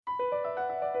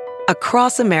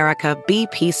Across America,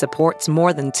 BP supports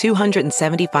more than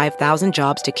 275,000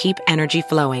 jobs to keep energy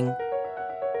flowing.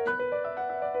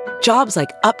 Jobs like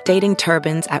updating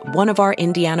turbines at one of our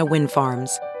Indiana wind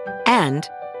farms and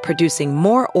producing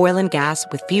more oil and gas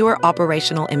with fewer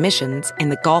operational emissions in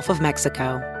the Gulf of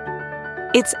Mexico.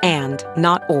 It's and,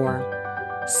 not or.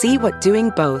 See what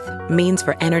doing both means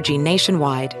for energy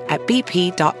nationwide at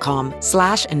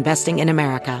bp.com/investing in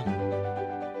America.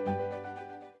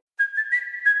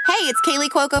 Hey, it's Kaylee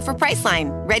Cuoco for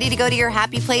Priceline. Ready to go to your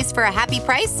happy place for a happy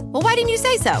price? Well, why didn't you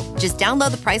say so? Just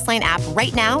download the Priceline app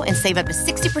right now and save up to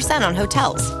 60% on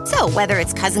hotels. So whether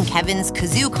it's Cousin Kevin's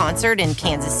Kazoo Concert in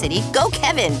Kansas City, go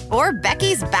Kevin, or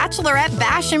Becky's Bachelorette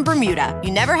Bash in Bermuda,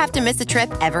 you never have to miss a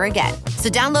trip ever again. So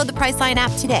download the Priceline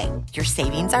app today. Your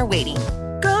savings are waiting.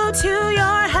 Go to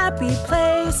your happy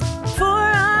place for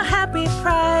a happy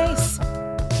price.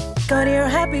 Go to your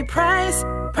happy price,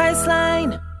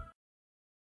 Priceline.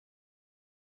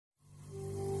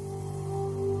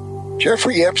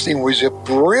 Jeffrey Epstein was a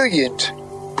brilliant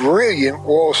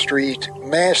Wall Street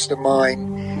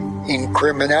mastermind in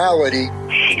criminality.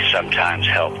 He sometimes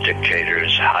helped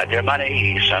dictators hide their money.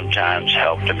 He sometimes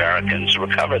helped Americans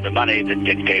recover the money that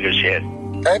dictators hid.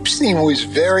 Epstein was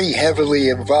very heavily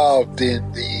involved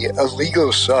in the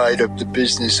illegal side of the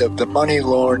business of the money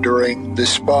laundering, the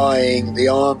spying, the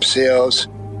arms sales.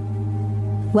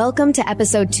 Welcome to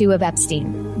episode 2 of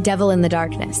Epstein, Devil in the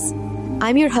Darkness.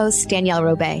 I'm your host, Danielle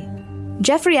Robay.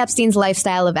 Jeffrey Epstein's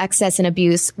lifestyle of excess and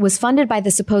abuse was funded by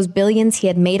the supposed billions he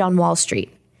had made on Wall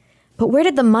Street. But where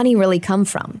did the money really come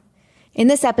from? In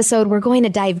this episode, we're going to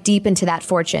dive deep into that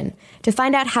fortune to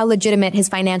find out how legitimate his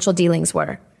financial dealings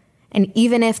were, and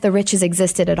even if the riches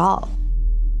existed at all.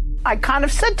 I kind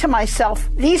of said to myself,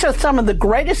 these are some of the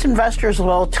greatest investors of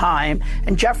all time,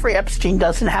 and Jeffrey Epstein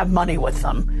doesn't have money with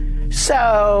them.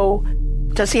 So,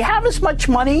 does he have as much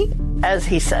money as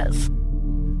he says?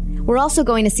 We're also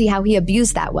going to see how he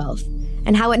abused that wealth,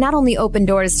 and how it not only opened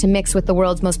doors to mix with the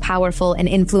world's most powerful and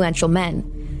influential men,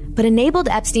 but enabled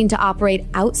Epstein to operate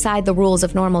outside the rules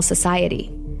of normal society,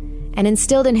 and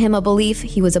instilled in him a belief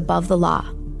he was above the law.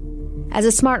 As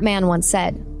a smart man once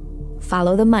said,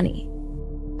 follow the money.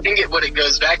 I think what it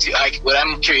goes back to, what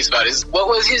I'm curious about is, what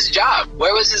was his job?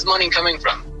 Where was his money coming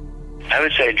from? I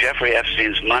would say Jeffrey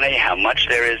Epstein's money, how much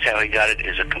there is, how he got it,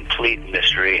 is a complete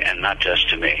mystery, and not just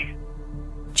to me.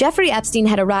 Jeffrey Epstein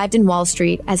had arrived in Wall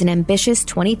Street as an ambitious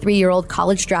 23-year-old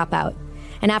college dropout,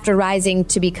 and after rising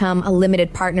to become a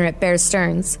limited partner at Bear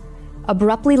Stearns,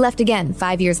 abruptly left again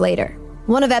 5 years later.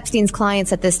 One of Epstein's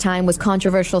clients at this time was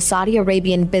controversial Saudi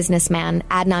Arabian businessman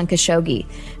Adnan Khashoggi,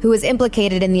 who was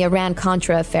implicated in the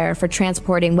Iran-Contra affair for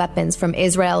transporting weapons from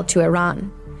Israel to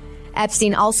Iran.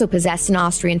 Epstein also possessed an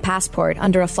Austrian passport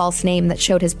under a false name that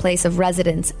showed his place of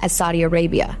residence as Saudi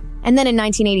Arabia. And then in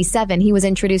 1987, he was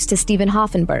introduced to Stephen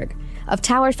Hoffenberg of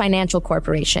Tower Financial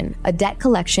Corporation, a debt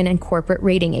collection and corporate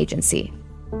rating agency.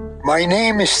 My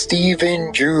name is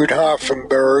Stephen Jude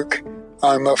Hoffenberg.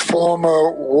 I'm a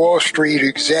former Wall Street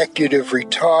executive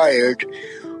retired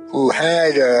who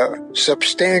had a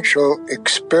substantial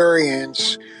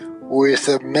experience with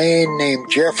a man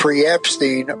named Jeffrey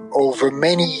Epstein over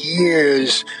many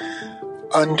years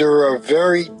under a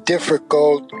very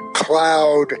difficult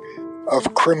cloud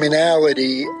of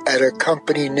criminality at a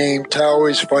company named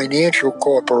Towers Financial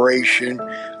Corporation,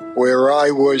 where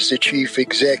I was the chief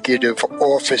executive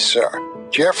officer.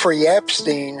 Jeffrey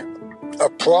Epstein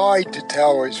applied to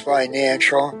Towers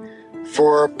Financial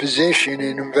for a position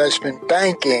in investment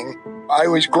banking. I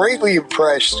was greatly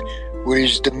impressed with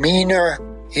his demeanor,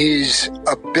 his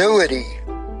ability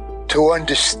to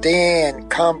understand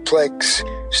complex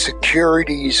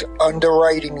securities,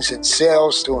 underwritings, and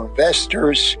sales to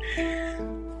investors.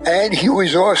 And he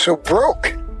was also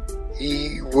broke.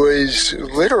 He was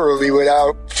literally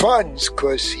without funds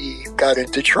because he got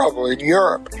into trouble in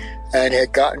Europe and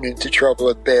had gotten into trouble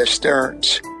at Bear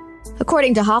Stearns.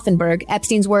 According to Hoffenberg,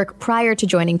 Epstein's work prior to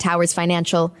joining Towers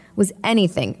Financial was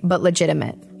anything but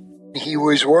legitimate. He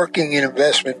was working in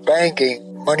investment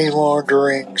banking, money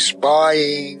laundering,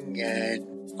 spying, and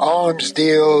arms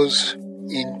deals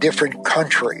in different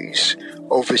countries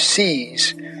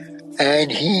overseas.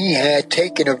 And he had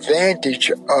taken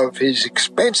advantage of his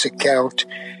expense account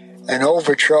and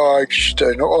overcharged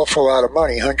an awful lot of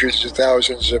money, hundreds of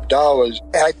thousands of dollars.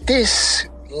 At this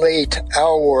late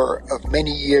hour of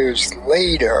many years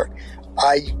later,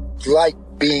 I like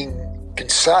being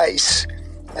concise,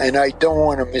 and I don't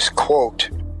want to misquote.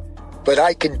 But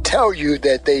I can tell you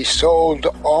that they sold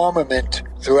armament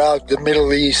throughout the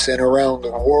Middle East and around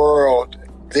the world.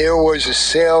 There was a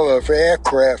sale of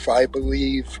aircraft, I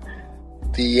believe.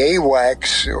 the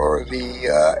AWACS, or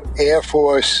the Air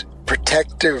Force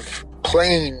Protective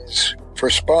Planes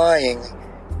for spying.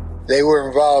 They were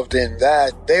involved in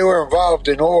that. They were involved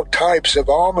in all types of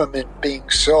armament being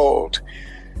sold.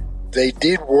 They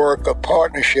did work a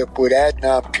partnership with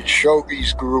Adnan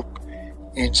Khashoggi's group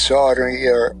in Saudi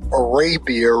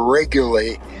Arabia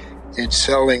regularly in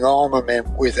selling armament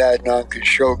with Adnan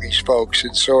Khashoggi's folks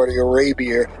in Saudi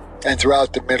Arabia and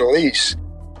throughout the Middle East.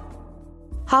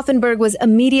 Hoffenberg was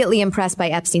immediately impressed by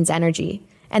Epstein's energy,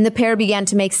 and the pair began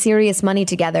to make serious money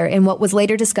together in what was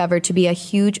later discovered to be a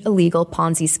huge illegal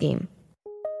Ponzi scheme.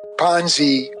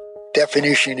 Ponzi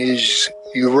definition is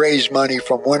you raise money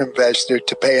from one investor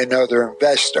to pay another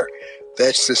investor.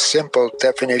 That's the simple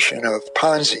definition of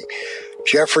Ponzi.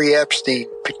 Jeffrey Epstein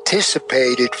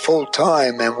participated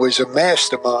full-time and was a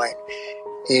mastermind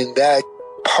in that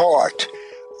part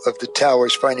of the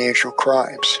Towers financial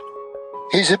crimes.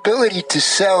 His ability to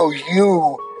sell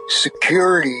you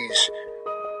securities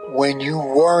when you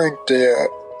weren't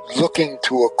looking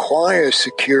to acquire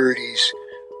securities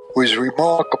was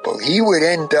remarkable. He would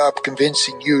end up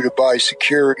convincing you to buy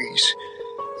securities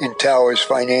in Towers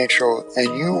Financial,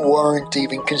 and you weren't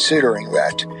even considering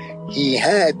that. He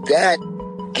had that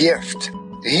gift.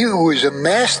 He was a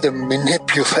master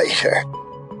manipulator.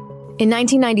 In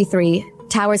 1993,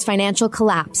 Towers Financial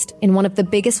collapsed in one of the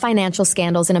biggest financial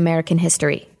scandals in American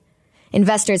history.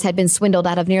 Investors had been swindled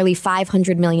out of nearly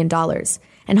 $500 million,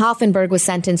 and Hoffenberg was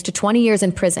sentenced to 20 years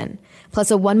in prison,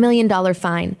 plus a $1 million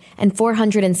fine and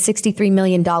 $463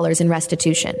 million in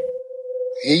restitution.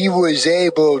 He was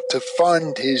able to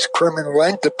fund his criminal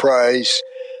enterprise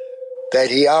that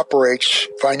he operates,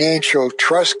 Financial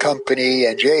Trust Company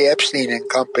and J. Epstein and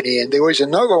Company, and there was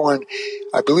another one,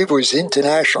 I believe it was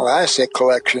International Asset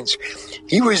Collections.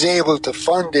 He was able to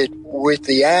fund it with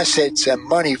the assets and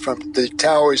money from the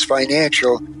Towers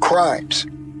Financial crimes.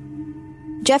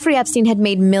 Jeffrey Epstein had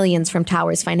made millions from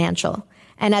Towers Financial,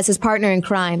 and as his partner in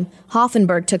crime,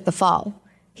 Hoffenberg took the fall.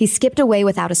 He skipped away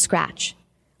without a scratch.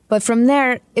 But from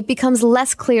there, it becomes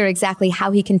less clear exactly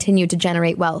how he continued to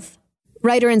generate wealth.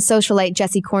 Writer and socialite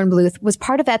Jesse Kornbluth was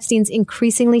part of Epstein's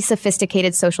increasingly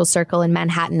sophisticated social circle in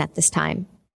Manhattan at this time.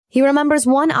 He remembers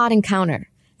one odd encounter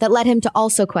that led him to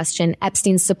also question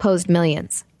Epstein's supposed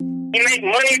millions. He made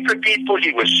money for people.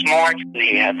 He was smart.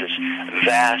 He had this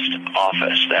vast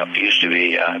office that used to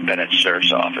be Bennett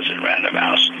Cerf's office in Random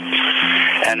House.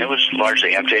 And it was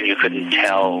largely empty, and you couldn't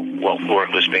tell what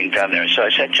work was being done there. So I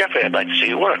said, Jeffrey, I'd like to see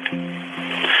you work.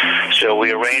 So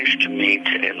we arranged to meet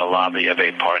in the lobby of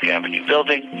a Park Avenue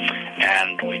building,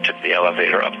 and we took the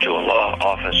elevator up to a law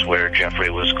office where Jeffrey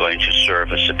was going to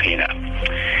serve a subpoena.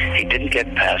 He didn't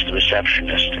get past the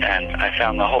receptionist, and I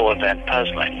found the whole event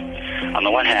puzzling. On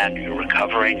the one hand, you're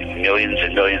recovering millions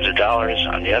and millions of dollars.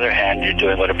 On the other hand, you're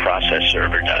doing what a process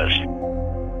server does.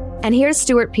 And here's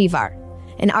Stuart Pivar,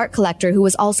 an art collector who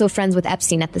was also friends with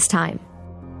Epstein at this time.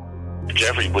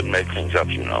 Jeffrey would make things up,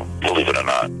 believe it or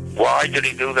not. Why did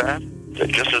he do that?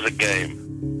 Just as a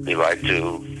game. He liked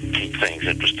to keep things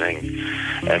interesting.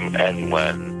 And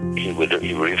when he would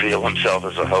reveal himself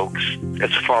as a hoax,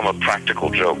 it's a form of practical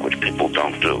joke, which people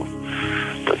don't do.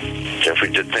 But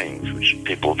Jeffrey did things which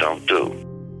people don't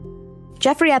do.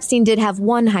 Jeffrey Epstein did have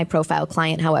one high-profile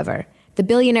client, however, the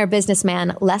billionaire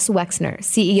businessman Les Wexner,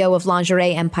 CEO of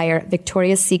lingerie empire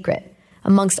Victoria's Secret,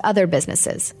 amongst other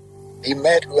businesses. He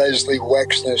met Leslie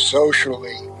Wexner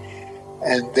socially,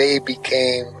 and they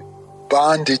became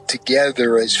bonded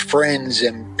together as friends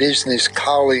and business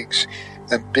colleagues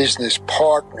and business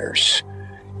partners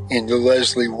in the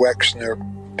Leslie Wexner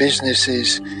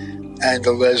businesses and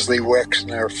the Leslie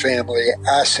Wexner family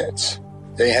assets.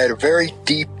 They had a very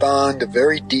deep bond, a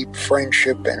very deep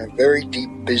friendship, and a very deep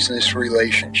business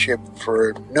relationship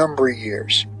for a number of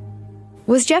years.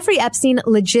 Was Jeffrey Epstein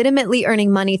legitimately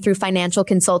earning money through financial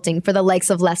consulting for the likes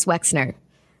of Les Wexner?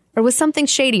 Or was something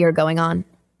shadier going on?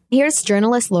 Here's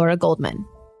journalist Laura Goldman.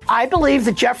 I believe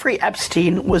that Jeffrey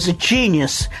Epstein was a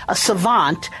genius, a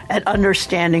savant at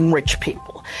understanding rich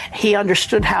people. He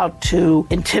understood how to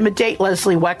intimidate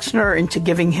Leslie Wexner into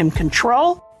giving him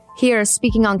control. Here,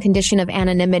 speaking on condition of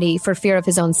anonymity for fear of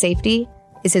his own safety,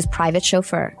 is his private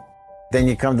chauffeur. Then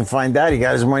you come to find out he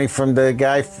got his money from the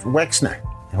guy Wexner.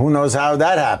 Who knows how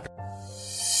that happened?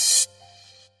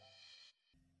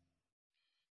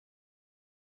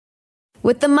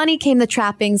 With the money came the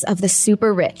trappings of the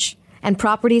super rich and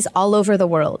properties all over the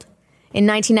world. In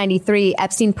 1993,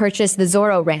 Epstein purchased the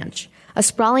Zorro Ranch, a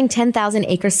sprawling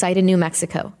 10,000-acre site in New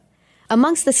Mexico.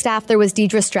 Amongst the staff, there was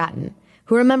Deidre Stratton,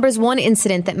 who remembers one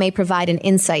incident that may provide an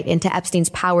insight into Epstein's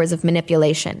powers of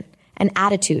manipulation and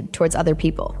attitude towards other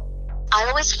people. I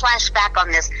always flash back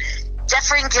on this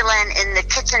Jeffrey and Ghislaine in the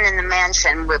kitchen in the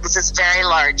mansion was this very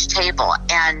large table.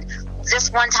 And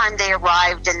this one time they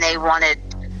arrived and they wanted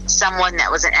someone that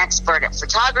was an expert at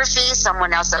photography,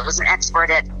 someone else that was an expert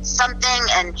at something,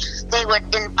 and they would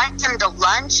invite them to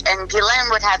lunch, and Ghislaine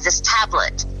would have this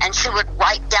tablet, and she would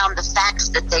write down the facts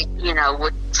that they,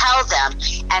 would tell them.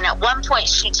 And at one point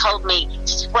she told me,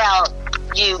 well,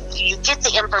 you get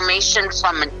the information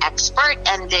from an expert,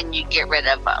 and then you get rid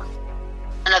of them.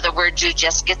 In other words, you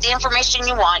just get the information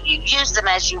you want, you use them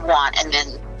as you want, and then,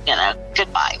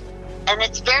 goodbye. And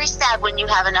it's very sad when you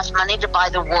have enough money to buy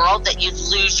the world that you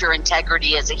lose your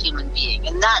integrity as a human being.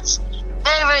 And that's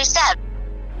very, very sad.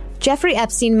 Jeffrey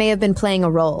Epstein may have been playing a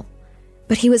role,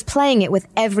 but he was playing it with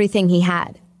everything he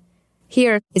had.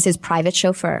 Here is his private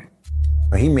chauffeur.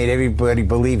 He made everybody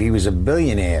believe he was a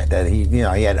billionaire, that he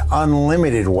had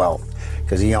unlimited wealth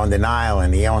because he owned an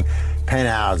island, he owned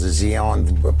penthouses, he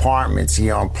owned apartments,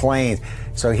 he owned planes.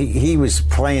 So he was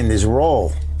playing this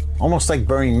role. Almost like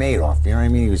Bernie Madoff, you know what I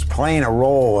mean? He was playing a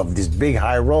role of this big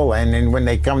high roller, and then when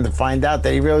they come to find out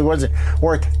that he really wasn't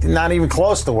worth not even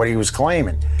close to what he was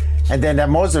claiming, and then that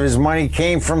most of his money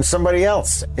came from somebody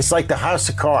else. It's like the house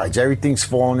of cards. Everything's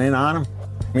falling in on him.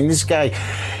 I mean, this guy,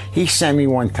 he sent me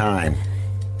one time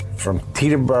from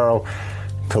Teterboro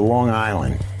to Long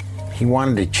Island. He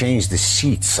wanted to change the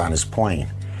seats on his plane.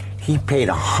 He paid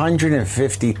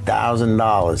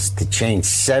 $150,000 to change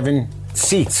 7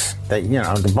 seats, that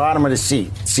the bottom of the seat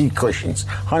cushions,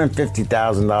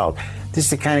 $150,000. This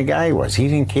is the kind of guy he was. He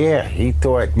didn't care. He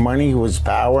thought money was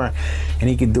power, and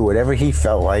he could do whatever he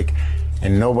felt like,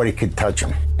 and nobody could touch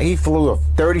him. He flew a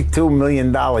 $32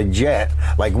 million jet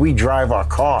like we drive our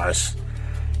cars.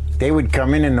 They would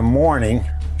come in the morning,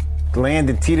 land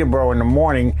in Teterboro in the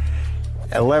morning,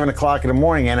 11 o'clock in the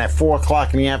morning, and at 4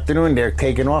 o'clock in the afternoon, they're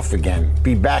taking off again.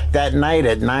 Be back that night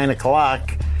at 9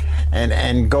 o'clock.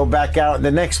 And go back out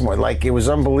the next one. Like, it was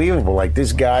unbelievable. Like,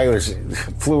 this guy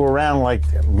flew around like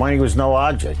money was no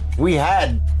object. We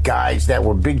had guys that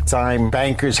were big-time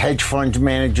bankers, hedge fund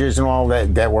managers and all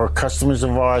that were customers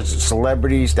of ours,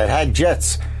 celebrities that had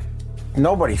jets.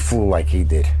 Nobody flew like he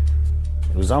did.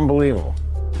 It was unbelievable.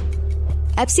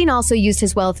 Epstein also used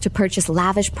his wealth to purchase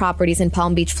lavish properties in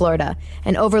Palm Beach, Florida,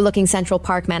 and overlooking Central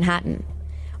Park, Manhattan.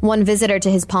 One visitor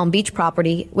to his Palm Beach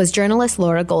property was journalist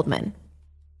Laura Goldman.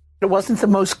 It wasn't the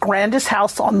most grandest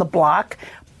house on the block,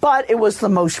 but it was the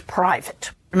most private.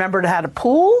 Remember, it had a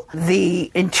pool. The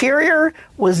interior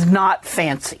was not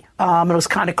fancy. It was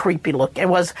kind of creepy looking. It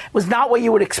was not what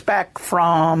you would expect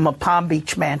from a Palm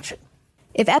Beach mansion.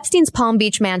 If Epstein's Palm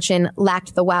Beach mansion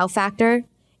lacked the wow factor,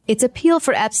 its appeal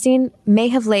for Epstein may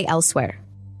have lay elsewhere.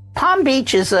 Palm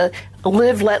Beach is a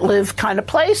live, let live kind of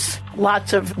place.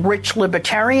 Lots of rich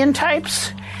libertarian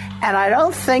types. And I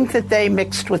don't think that they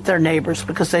mixed with their neighbors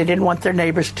because they didn't want their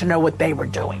neighbors to know what they were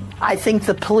doing. I think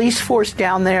the police force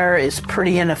down there is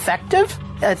pretty ineffective.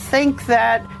 I think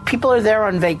that people are there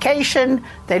on vacation.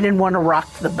 They didn't want to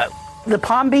rock the boat. The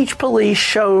Palm Beach police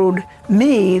showed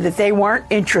me that they weren't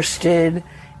interested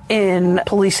in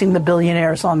policing the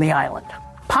billionaires on the island.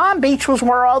 Palm Beach was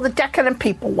where all the decadent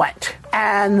people went.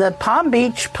 And the Palm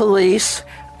Beach police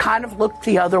kind of looked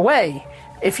the other way.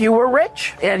 If you were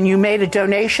rich and you made a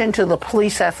donation to the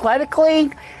Police Athletic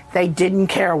League, they didn't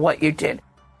care what you did.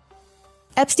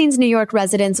 Epstein's New York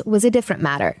residence was a different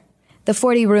matter. The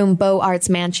 40-room Beaux Arts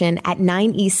mansion at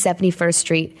 9 East 71st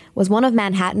Street was one of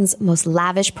Manhattan's most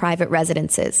lavish private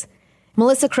residences.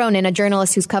 Melissa Cronin, a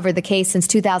journalist who's covered the case since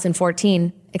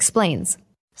 2014, explains.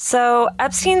 So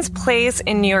Epstein's place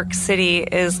in New York City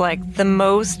is like the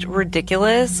most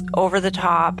ridiculous,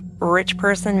 over-the-top, rich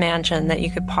person mansion that you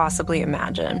could possibly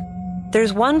imagine.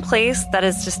 There's one place that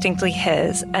is distinctly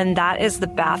his, and that is the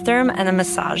bathroom and a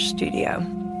massage studio.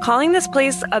 Calling this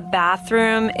place a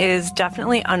bathroom is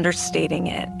definitely understating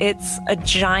it. It's a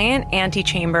giant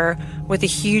antechamber with a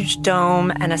huge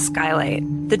dome and a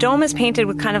skylight. The dome is painted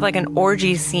with kind of like an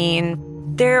orgy scene.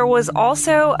 There was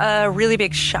also a really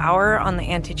big shower on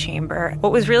the antechamber.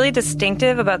 What was really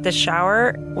distinctive about this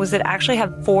shower was it actually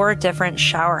had 4 different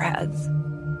shower heads.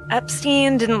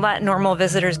 Epstein didn't let normal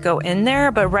visitors go in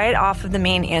there, but right off of the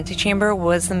main antechamber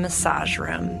was the massage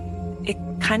room. It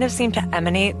kind of seemed to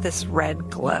emanate this red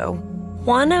glow.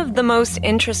 One of the most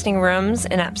interesting rooms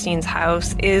in Epstein's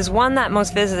house is one that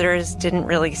most visitors didn't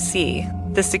really see,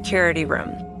 the security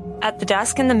room. At the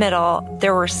desk in the middle,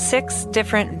 there were 6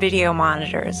 different video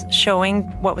monitors showing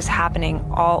what was happening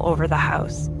all over the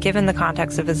house. Given the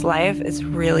context of his life, it's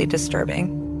really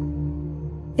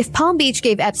disturbing. If Palm Beach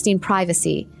gave Epstein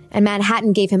privacy and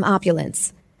Manhattan gave him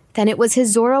opulence, then it was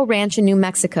his Zorro Ranch in New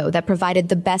Mexico that provided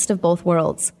the best of both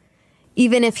worlds,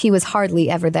 even if he was hardly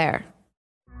ever there.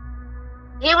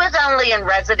 He was only in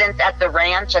residence at the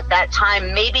ranch at that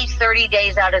time, maybe 30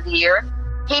 days out of the year.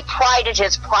 He prided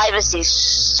his privacy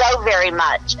so very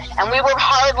much, and we were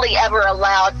hardly ever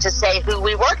allowed to say who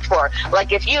we worked for.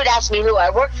 Like if you had asked me who I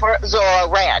worked for,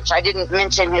 Zorro Ranch, I didn't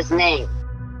mention his name.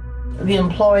 The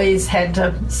employees had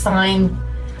to sign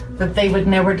that they would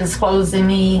never disclose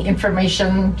any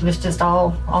information. It was just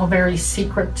all very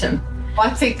secret. And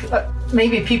I think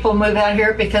maybe people move out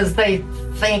here because they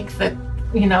think that,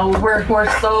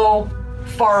 we're so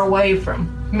far away from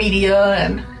media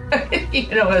and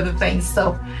other things.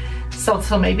 So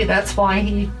maybe that's why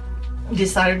he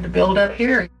decided to build up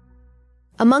here.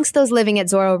 Amongst those living at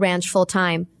Zorro Ranch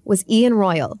full-time was Ian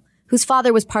Royal, whose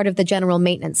father was part of the general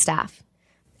maintenance staff.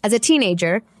 As a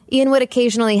teenager, Ian would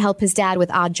occasionally help his dad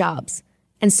with odd jobs,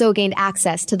 and so gained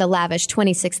access to the lavish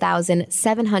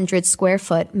 26,700 square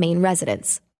foot main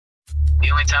residence. The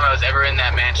only time I was ever in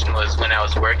that mansion was when I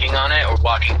was working on it or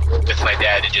walking with my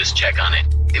dad to just check on it.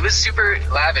 It was super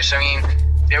lavish. I mean,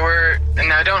 there were, and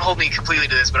now don't hold me completely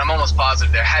to this, but I'm almost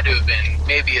positive there had to have been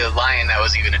maybe a lion that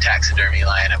was even a taxidermy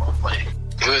lion at one point.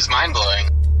 It was mind-blowing.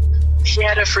 He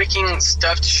had a freaking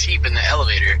stuffed sheep in the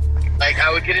elevator. Like,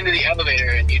 I would get into the elevator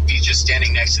and you'd be just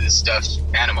standing next to this stuffed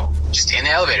animal, just in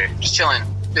the elevator, just chilling.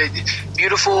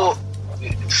 Beautiful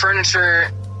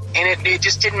furniture, and it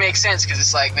just didn't make sense because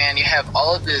it's like, man, you have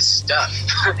all of this stuff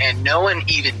and no one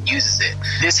even uses it.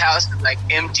 This house is like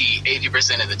empty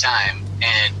 80% of the time,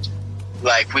 and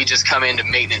like we just come in to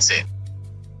maintenance it.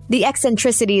 The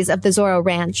eccentricities of the Zorro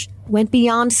Ranch went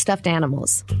beyond stuffed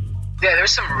animals. Yeah,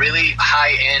 there's some really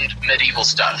high-end medieval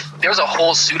stuff. There was a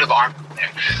whole suit of armor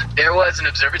there. There was an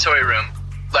observatory room,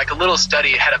 like a little study.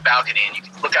 It had a balcony, and you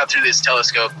could look out through this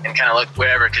telescope and kind of look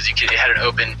wherever because it had an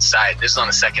open side. This was on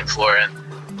the second floor, and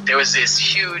there was this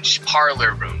huge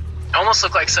parlor room. It almost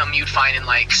looked like something you'd find in,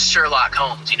 like, Sherlock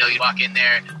Holmes. You walk in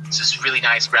there, it's this really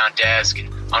nice brown desk, and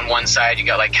on one side you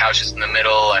got, like, couches in the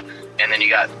middle, and then you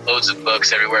got loads of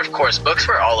books everywhere. Of course, books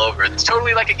were all over. It's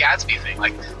totally like a Gatsby thing.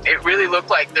 Like, it really looked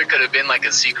like there could have been like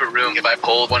a secret room. If I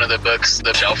pulled one of the books,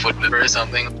 the shelf would move or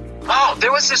something. Oh,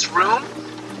 there was this room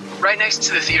right next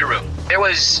to the theater room. There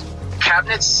was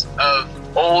cabinets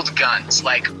of old guns,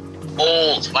 like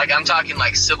I'm talking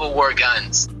like Civil War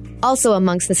guns. Also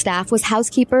amongst the staff was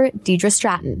housekeeper Deidre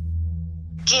Stratton.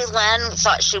 Ghislaine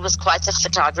thought she was quite a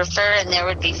photographer, and there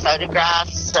would be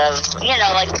photographs of,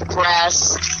 like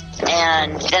breasts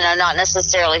and, not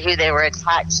necessarily who they were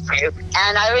attached to.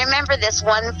 And I remember this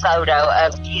one photo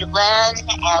of Ghislaine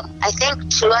and I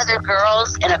think two other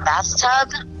girls in a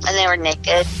bathtub, and they were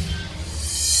naked.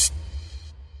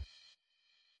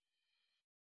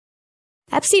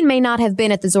 Epstein may not have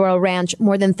been at the Zorro Ranch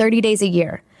more than 30 days a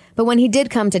year, but when he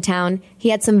did come to town, he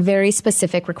had some very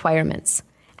specific requirements.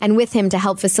 And with him to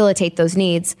help facilitate those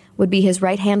needs would be his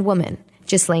right-hand woman,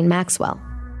 Ghislaine Maxwell.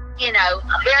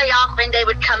 Very often they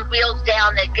would come wheels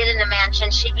down, they'd get in the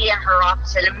mansion, she'd be in her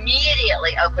office and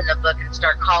immediately open the book and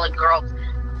start calling girls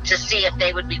to see if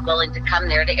they would be willing to come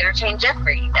there to entertain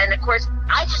Jeffrey. And of course,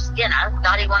 I just,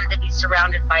 thought he wanted to be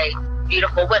surrounded by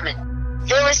beautiful women.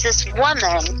 There was this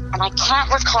woman, and I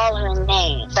can't recall her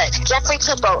name, but Jeffrey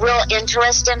took a real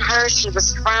interest in her. She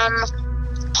was from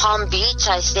Palm Beach,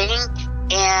 I think.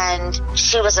 And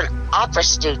she was an opera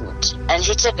student, and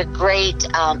he took a great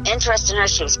interest in her.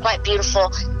 She was quite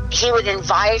beautiful. He would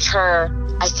invite her,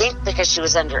 I think because she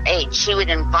was underage, he would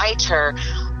invite her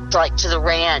to the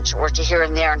ranch or to here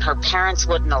and there, and her parents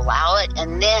wouldn't allow it.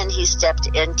 And then he stepped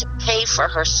in to pay for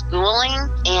her schooling,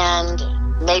 and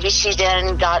maybe she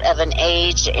then got of an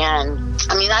age, and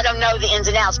I don't know the ins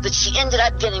and outs, but she ended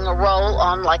up getting a role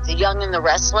on like The Young and the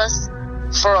Restless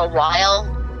for a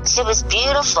while. She was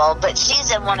beautiful, but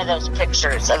she's in one of those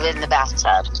pictures of in the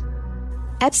bathtub.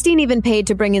 Epstein even paid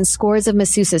to bring in scores of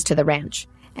masseuses to the ranch,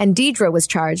 and Deidre was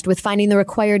charged with finding the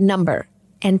required number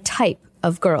and type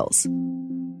of girls.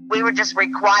 We were just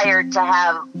required to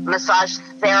have massage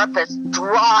therapists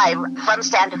drive from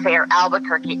Santa Fe or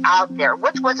Albuquerque out there,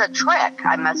 which was a trick,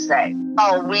 I must say.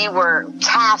 All we were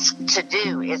tasked to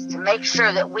do is to make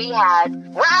sure that we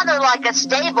had rather like a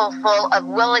stable full of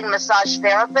willing massage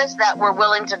therapists that were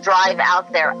willing to drive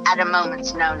out there at a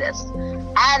moment's notice.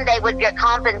 And they would get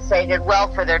compensated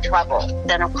well for their trouble.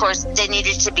 Then, of course, they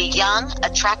needed to be young,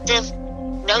 attractive,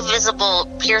 no visible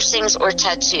piercings or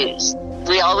tattoos.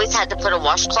 We always had to put a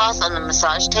washcloth on the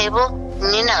massage table.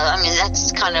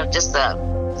 That's kind of just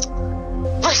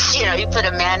you put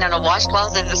a man and a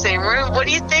washcloth in the same room. What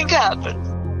do you think happens?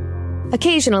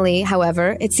 Occasionally,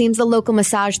 however, it seems the local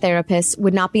massage therapists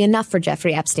would not be enough for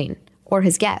Jeffrey Epstein or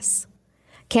his guests.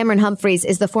 Cameron Humphreys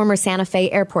is the former Santa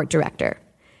Fe airport director.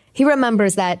 He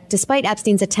remembers that despite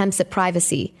Epstein's attempts at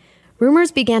privacy,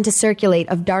 rumors began to circulate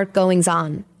of dark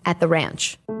goings-on at the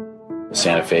ranch.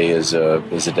 Santa Fe is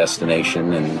a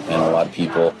destination, and a lot of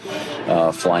people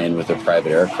fly in with their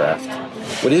private aircraft.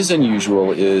 What is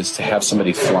unusual is to have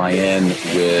somebody fly in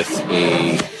with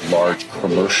a large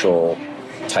commercial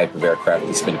type of aircraft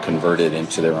that's been converted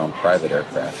into their own private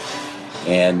aircraft.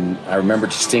 And I remember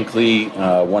distinctly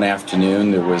one afternoon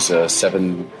there was a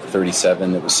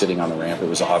 737 that was sitting on the ramp. It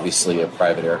was obviously a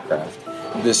private aircraft.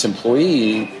 This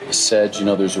employee said,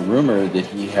 there's a rumor that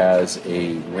he has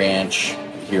a ranch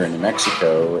here in New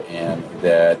Mexico, and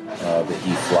that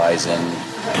he flies in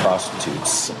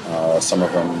prostitutes. Some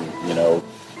of them,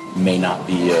 may not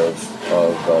be of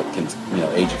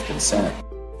age of consent.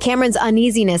 Cameron's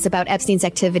uneasiness about Epstein's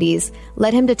activities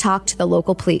led him to talk to the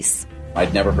local police.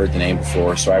 I'd never heard the name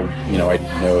before, so I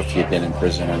didn't know if he had been in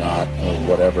prison or not, or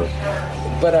whatever.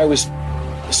 But I was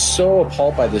so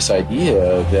appalled by this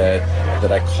idea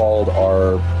that I called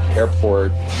our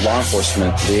airport law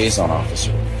enforcement liaison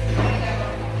officer.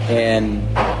 And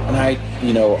I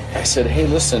said, hey,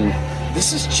 listen,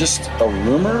 this is just a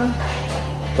rumor,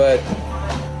 but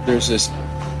there's this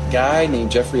guy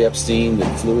named Jeffrey Epstein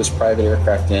that flew his private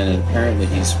aircraft in, and apparently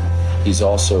he's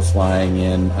also flying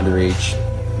in underage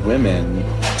women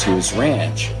to his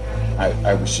ranch.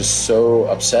 I was just so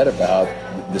upset about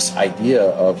this idea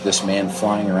of this man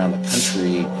flying around the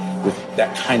country with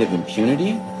that kind of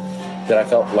impunity that I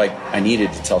felt like I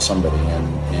needed to tell somebody.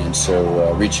 And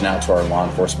so reaching out to our law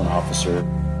enforcement officer,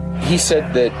 he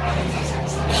said that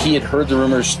he had heard the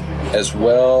rumors as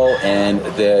well, and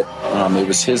that it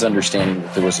was his understanding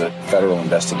that there was a federal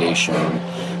investigation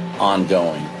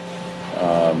ongoing,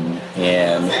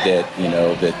 and that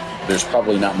that there's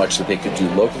probably not much that they could do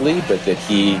locally, but that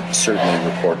he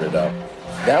certainly reported up.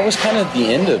 That was kind of the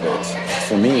end of it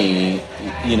for me,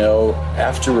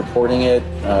 after reporting it,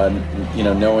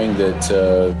 knowing that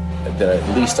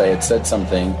at least I had said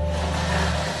something.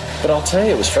 But I'll tell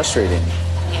you, it was frustrating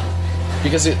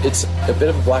because it's a bit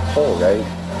of a black hole, right?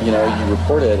 You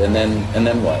report it and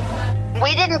then what?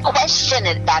 We didn't question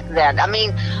it back then. I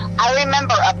mean, I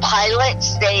remember a pilot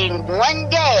saying one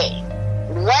day,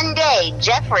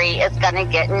 Jeffrey is going to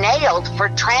get nailed for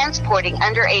transporting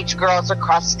underage girls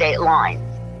across state lines.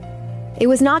 It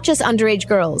was not just underage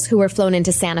girls who were flown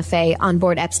into Santa Fe on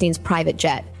board Epstein's private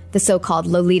jet, the so-called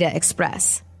Lolita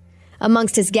Express.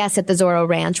 Amongst his guests at the Zorro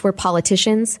Ranch were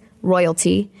politicians,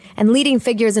 royalty, and leading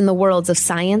figures in the worlds of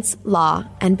science, law,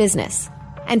 and business.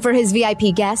 And for his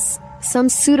VIP guests, some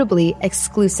suitably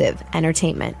exclusive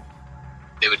entertainment.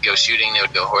 They would go shooting, they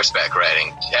would go horseback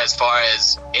riding. As far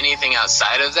as anything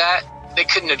outside of that, they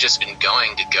couldn't have just been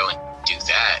going to go and do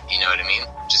that, you know what I mean?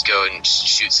 Just go and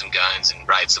shoot some guns and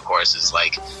ride some horses,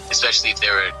 especially if they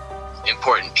were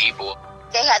important people.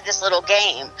 They had this little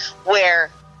game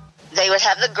where they would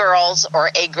have the girls or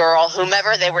a girl,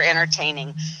 whomever they were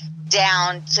entertaining,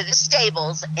 down to the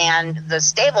stables, and the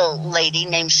stable lady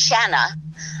named Shanna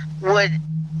would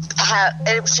have,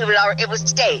 it was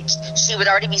staged. She would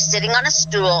already be sitting on a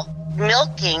stool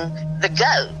milking the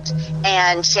goat,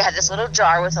 and she had this little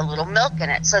jar with a little milk in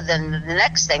it. So then the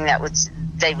next thing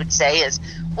they would say is,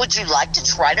 would you like to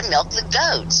try to milk the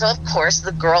goat? So of course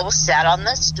the girl was sat on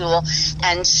the stool,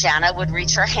 and Shanna would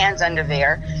reach her hands under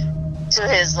there to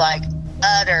his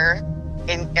udder,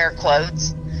 in air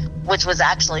quotes, which was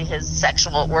actually his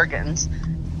sexual organs,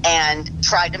 and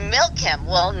try to milk him.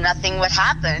 Well, nothing would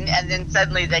happen, and then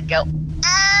suddenly they'd go,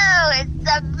 oh, it's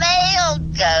a male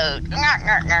goat.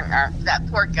 That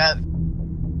poor goat.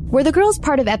 Were the girls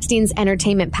part of Epstein's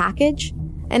entertainment package?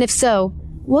 And if so,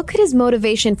 what could his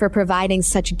motivation for providing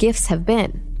such gifts have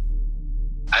been?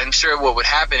 I'm sure what would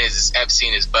happen is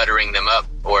Epstein is buttering them up,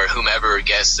 or whomever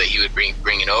guests that he would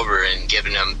bringing over and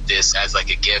giving them this as a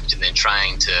gift, and then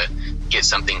trying to get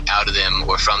something out of them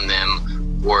or from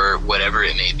them or whatever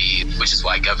it may be, which is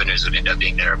why governors would end up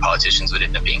being there or politicians would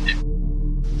end up being there.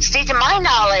 See, to my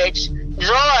knowledge,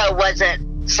 Zorro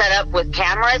wasn't set up with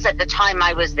cameras at the time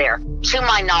I was there, to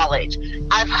my knowledge.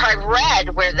 I've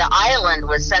read where the island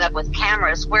was set up with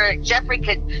cameras, where Jeffrey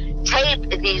could tape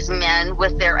these men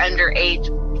with their underage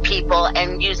people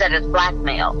and use that as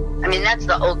blackmail. I mean, that's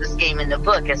the oldest game in the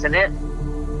book, isn't it?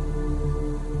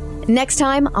 Next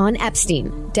time on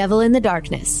Epstein, Devil in the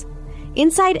Darkness.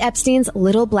 Inside Epstein's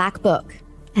little black book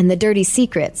and the dirty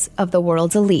secrets of the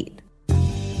world's elite.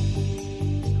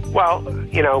 Well,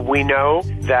 we know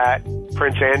that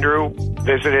Prince Andrew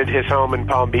visited his home in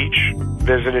Palm Beach,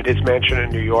 visited his mansion in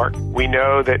New York. We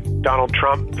know that Donald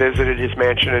Trump visited his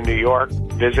mansion in New York,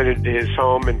 visited his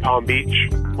home in Palm Beach,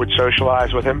 would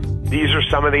socialize with him. These are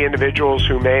some of the individuals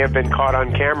who may have been caught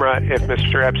on camera if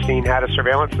Mr. Epstein had a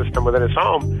surveillance system within his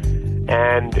home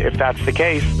And if that's the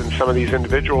case, then some of these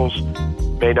individuals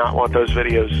may not want those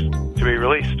videos to be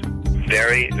released.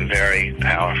 Very, very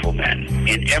powerful men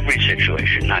in every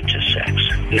situation, not just sex.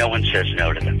 No one says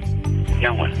no to them.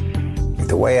 No one.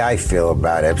 The way I feel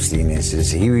about Epstein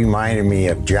is he reminded me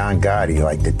of John Gotti,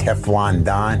 like the Teflon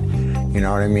Don. You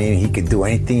know what I mean? He could do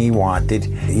anything he wanted.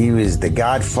 He was the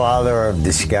godfather of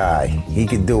the sky. He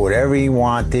could do whatever he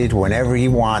wanted, whenever he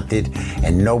wanted,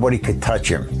 and nobody could touch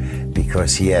him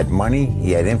because he had money,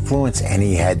 he had influence, and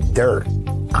he had dirt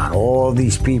on all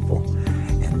these people.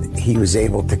 And he was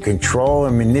able to control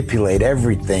and manipulate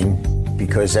everything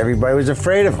because everybody was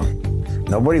afraid of him.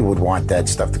 Nobody would want that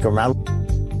stuff to come out.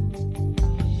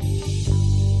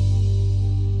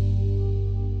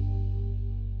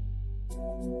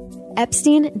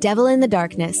 Epstein, Devil in the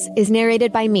Darkness is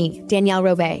narrated by me, Danielle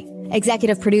Robay,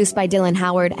 executive produced by Dylan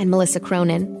Howard and Melissa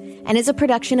Cronin, and is a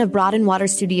production of Broad and Water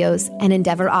Studios and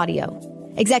Endeavor Audio.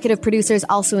 Executive producers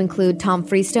also include Tom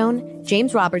Freestone,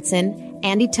 James Robertson,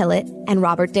 Andy Tillett, and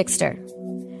Robert Dixter.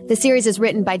 The series is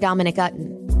written by Dominic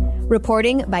Utton.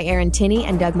 Reporting by Aaron Tinney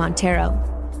and Doug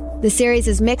Montero. The series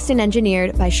is mixed and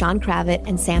engineered by Sean Kravitz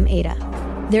and Sam Ada.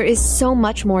 There is so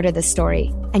much more to this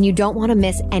story, and you don't want to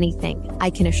miss anything, I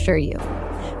can assure you.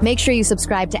 Make sure you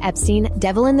subscribe to Epstein,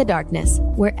 Devil in the Darkness,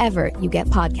 wherever you get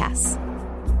podcasts.